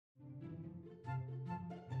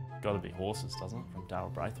Got to be Horses, doesn't it? From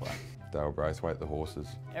Daryl Braithwaite. Daryl Braithwaite, The Horses.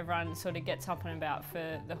 Everyone sort of gets up and about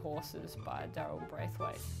for The Horses by Daryl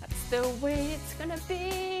Braithwaite. That's the way it's gonna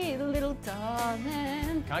be, little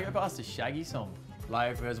darling. Can't go past the Shaggy song.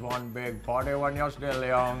 Life is one big party when you're still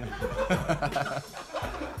young.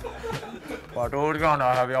 But who's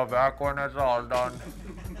gonna have your back when it's all done?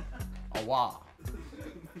 Oh, wow.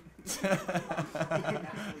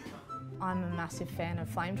 I'm a massive fan of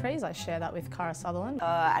Flame Trees. I share that with Cara Sutherland.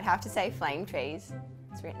 I'd have to say Flame Trees.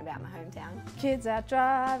 It's written about my hometown. Kids out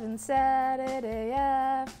driving Saturday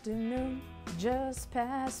afternoon just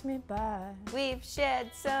passed me by. We've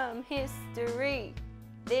shared some history,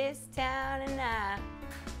 this town and I.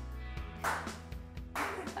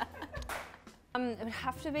 It would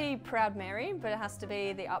have to be Proud Mary, but it has to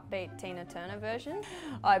be the upbeat Tina Turner version.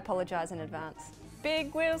 I apologise in advance.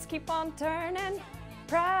 Big wheels keep on turning,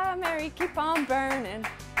 Proud Mary keep on burning.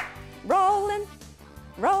 Rolling,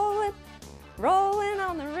 rolling, rolling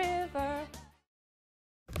on the river.